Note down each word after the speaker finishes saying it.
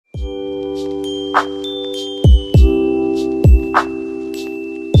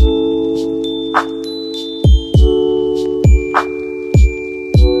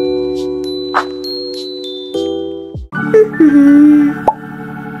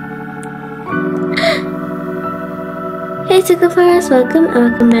Hi Toca Floras,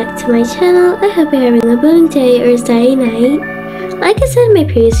 welcome back to my channel. I hope you're having a brilliant day or Saturday night. Like I said in my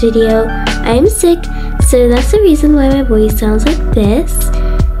previous video, I am sick, so that's the reason why my voice sounds like this.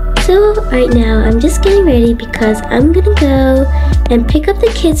 So right now I'm just getting ready because I'm gonna go and pick up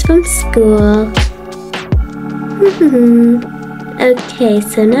the kids from school. Okay,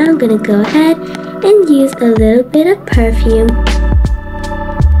 so now I'm gonna go ahead and use a little bit of perfume.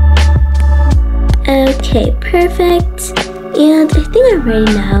 Okay, perfect. And I think I'm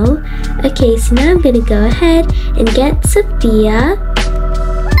ready now. Okay, so now I'm gonna go ahead and get Sophia.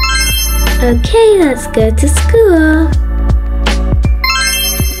 Okay, let's go to school.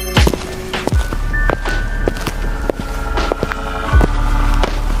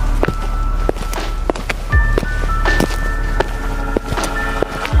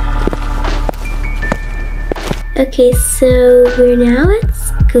 Okay, so we're now at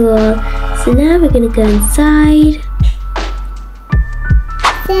school. So now we're gonna go inside.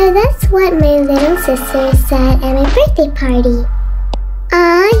 So that's what my little sister said at my birthday party.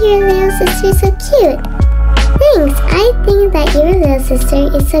 Aw, your little sister is so cute. Thanks, I think that your little sister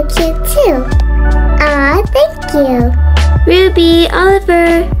is so cute too. Aw, thank you. Ruby,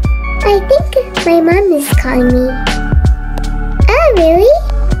 Oliver. I think my mom is calling me. Oh, really?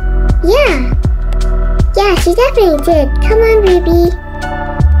 Yeah. Yeah, she definitely did. Come on, Ruby.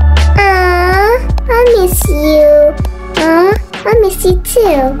 Aw, I'll miss you. Aw, I'll miss you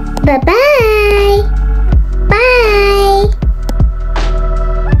too. Bye-bye. Bye.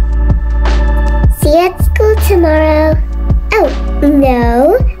 See you at school tomorrow. Oh,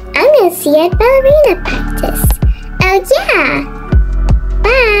 no. I'm gonna see you at ballerina practice. Oh, yeah.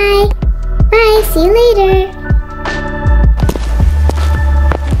 Bye. Bye. See you later.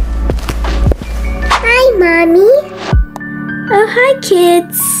 Hi, Mommy. Oh, hi,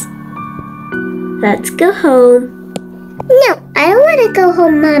 kids. Let's go home. No, I don't want to go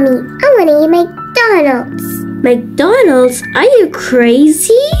home, Mommy. I want to eat McDonald's. McDonald's? Are you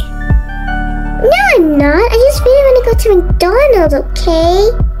crazy? No, I'm not. I just really want to go to McDonald's, okay?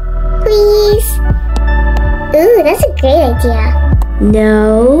 Please? Ooh, that's a great idea.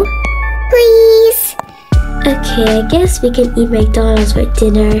 No. Please? Okay, I guess we can eat McDonald's for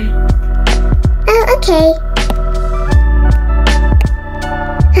dinner. Oh, okay.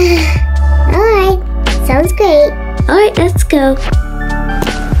 Alright, sounds great. Alright, let's go.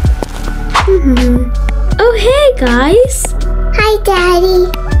 Oh, hey, guys. Hi, Daddy.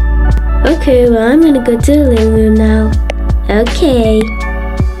 Okay, well, I'm gonna go to the living room now. Okay.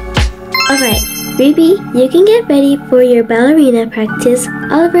 Alright, Ruby, you can get ready for your ballerina practice.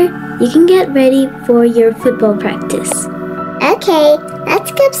 Oliver, you can get ready for your football practice. Okay,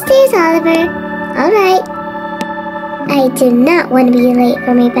 let's go upstairs, Oliver. Alright. I do not want to be late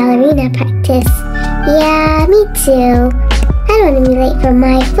for my ballerina practice. Yeah, me too. I don't want to be late for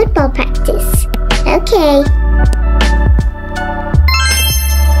my football practice. Okay.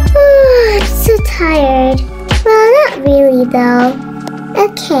 I'm so tired. Well, not really though.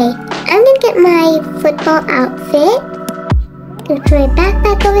 Okay, I'm gonna get my football outfit. Gonna put my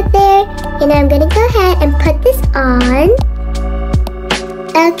backpack over there, and I'm gonna go ahead and put this on.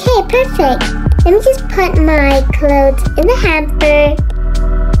 Okay, perfect. Let me just put my clothes in the hamper.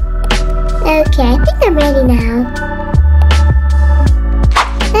 Okay, I think I'm ready now.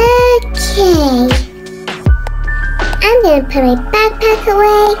 Okay. I'm gonna put my backpack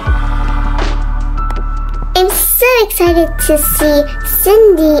away. I'm so excited to see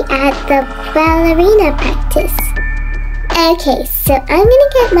Cindy at the ballerina practice. Okay, so I'm gonna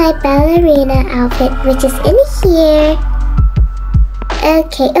get my ballerina outfit, which is in here.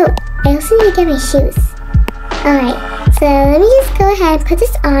 Okay, oh, I also need to get my shoes. Alright, so let me just go ahead and put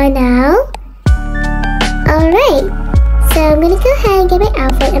this on now. Alright, so I'm gonna go ahead and get my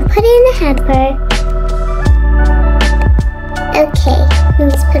outfit and put it in the hamper. Okay, let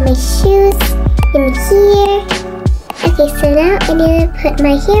me just put my shoes in here. Okay, so now I need to put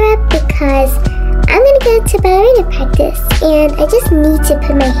my hair up because I'm gonna go to ballerina practice and I just need to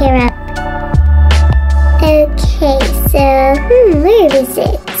put my hair up. Okay, so, where is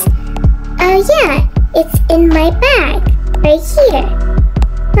it? Oh yeah, it's in my bag, right here.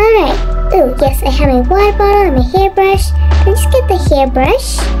 Alright, oh yes, I have my water bottle and my hairbrush. Let's get the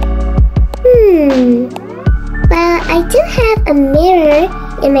hairbrush. Well, I do have a mirror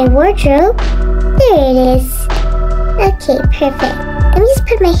in my wardrobe. There it is. Okay, perfect. Let me just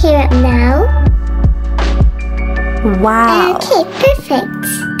put my hair up now. Wow. Okay, perfect.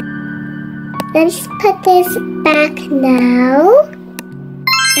 Let me just put this back now.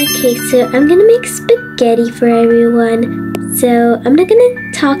 Okay, so I'm gonna make spaghetti for everyone. So I'm not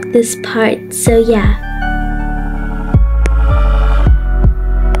gonna talk this part, so yeah.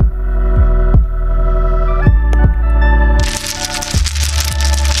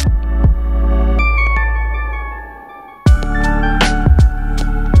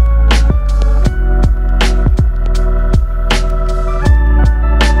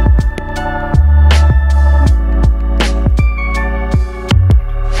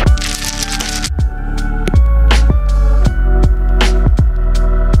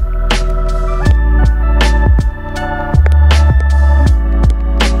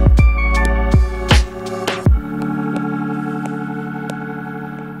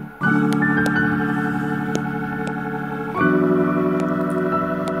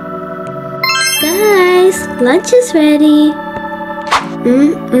 Guys, lunch is ready.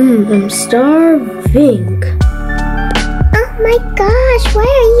 I'm starving. Oh my gosh, why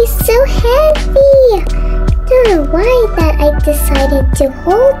are you so heavy? Don't know why that I decided to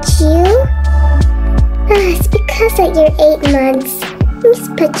hold you. It's because that you're 8 months. Let me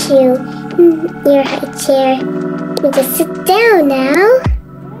just put you in your high chair. Let me just sit down now.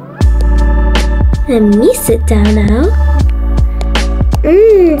 Let me sit down now.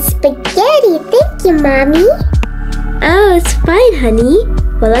 Spaghetti. Thank you, Mommy. Oh, it's fine, honey.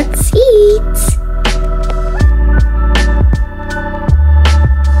 Well, let's eat.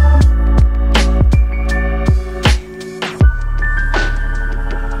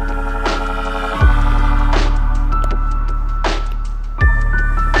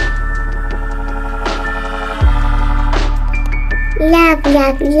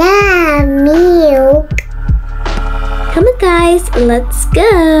 Love, milk. Come on, guys, let's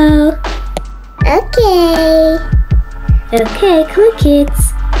go. Okay. Okay, come on,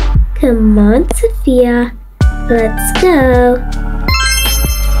 kids. Come on, Sophia. Let's go.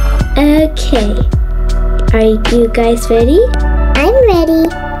 Okay. Are you guys ready? I'm ready.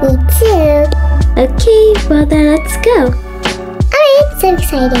 Me too. Okay, well then let's go. Alright, so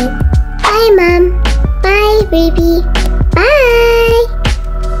excited. Bye, Mom. Bye, Ruby. Bye!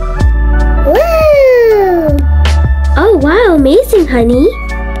 Woo! Oh wow, amazing, honey.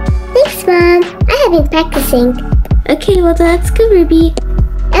 Thanks, Mom. I have been practicing. Okay, well then let's go, Ruby.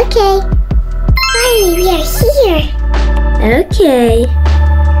 Okay. Finally, we are here. Okay.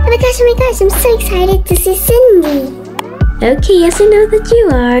 Oh my gosh, I'm so excited to see Cindy. Okay, yes, I know that you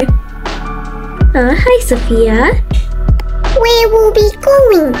are. Hi, Sophia. Where will we be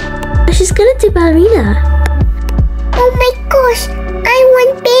going? She's gonna do ballerina. Oh my gosh, I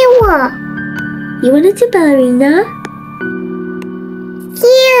want byeee. You wanna do ballerina?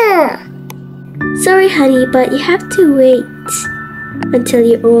 Yeah. Sorry, honey, but you have to wait until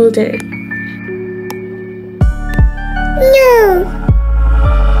you're older. No.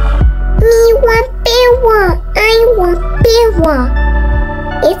 Me want byeee. I want byeee.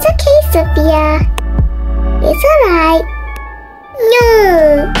 It's okay, Sophia. It's alright. No.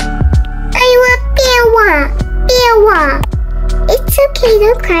 I want byeee. It's okay,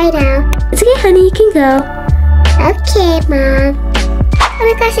 don't cry now. It's okay, honey, you can go. Okay, Mom. Oh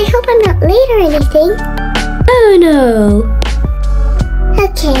my gosh, I hope I'm not late or anything. Oh no.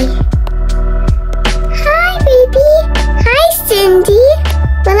 Okay. Hi, baby. Hi, Cindy.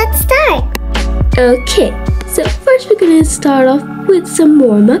 Well, let's start. Okay, so first we're gonna start off with some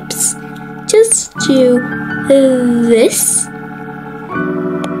warm-ups. Just do this.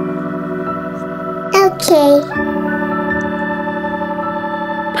 Okay.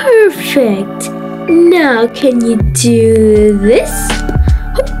 Perfect. Now can you do this?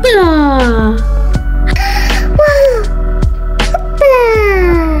 Hoopla! Wow! Hoopla!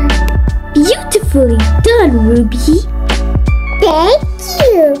 Beautifully done, Ruby. Thank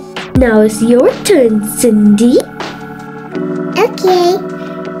you. Now it's your turn, Cindy. Okay.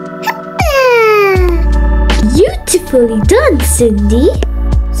 Hoopla! Beautifully done, Cindy.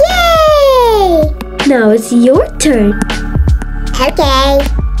 Yay! Now it's your turn. Okay.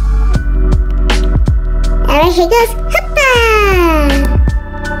 Alright, here goes. Hoopla!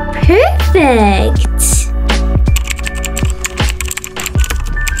 Perfect.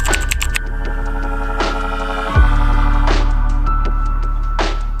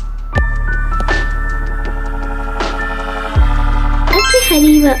 Okay,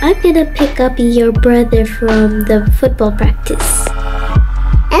 honey, well, I'm gonna pick up your brother from the football practice.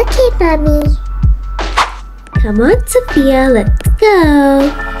 Okay, Mommy. Come on, Sophia, let's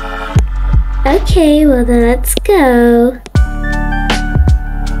go. Okay, well then let's go.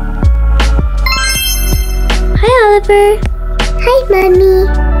 Hi, Oliver. Hi, Mommy.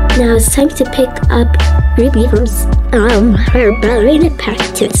 Now it's time to pick up Ruby from her ballerina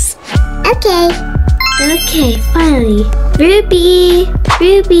practice. Okay. Okay, finally. Ruby!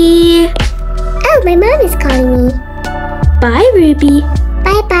 Ruby! Oh, my mom is calling me. Bye, Ruby.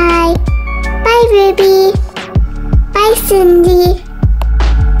 Bye-bye. Bye, Ruby. Bye, Cindy.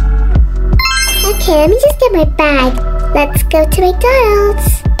 Okay, let me just get my bag. Let's go to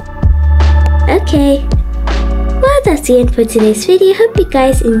McDonald's. Okay. Well, that's the end for today's video. Hope you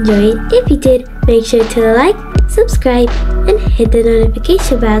guys enjoyed. If you did, make sure to like, subscribe, and hit the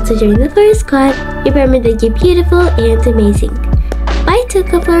notification bell to join the Flora squad. Remember that you're beautiful and amazing. Bye,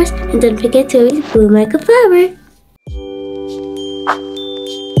 Toca Flowers, and don't forget to always bloom like a flower.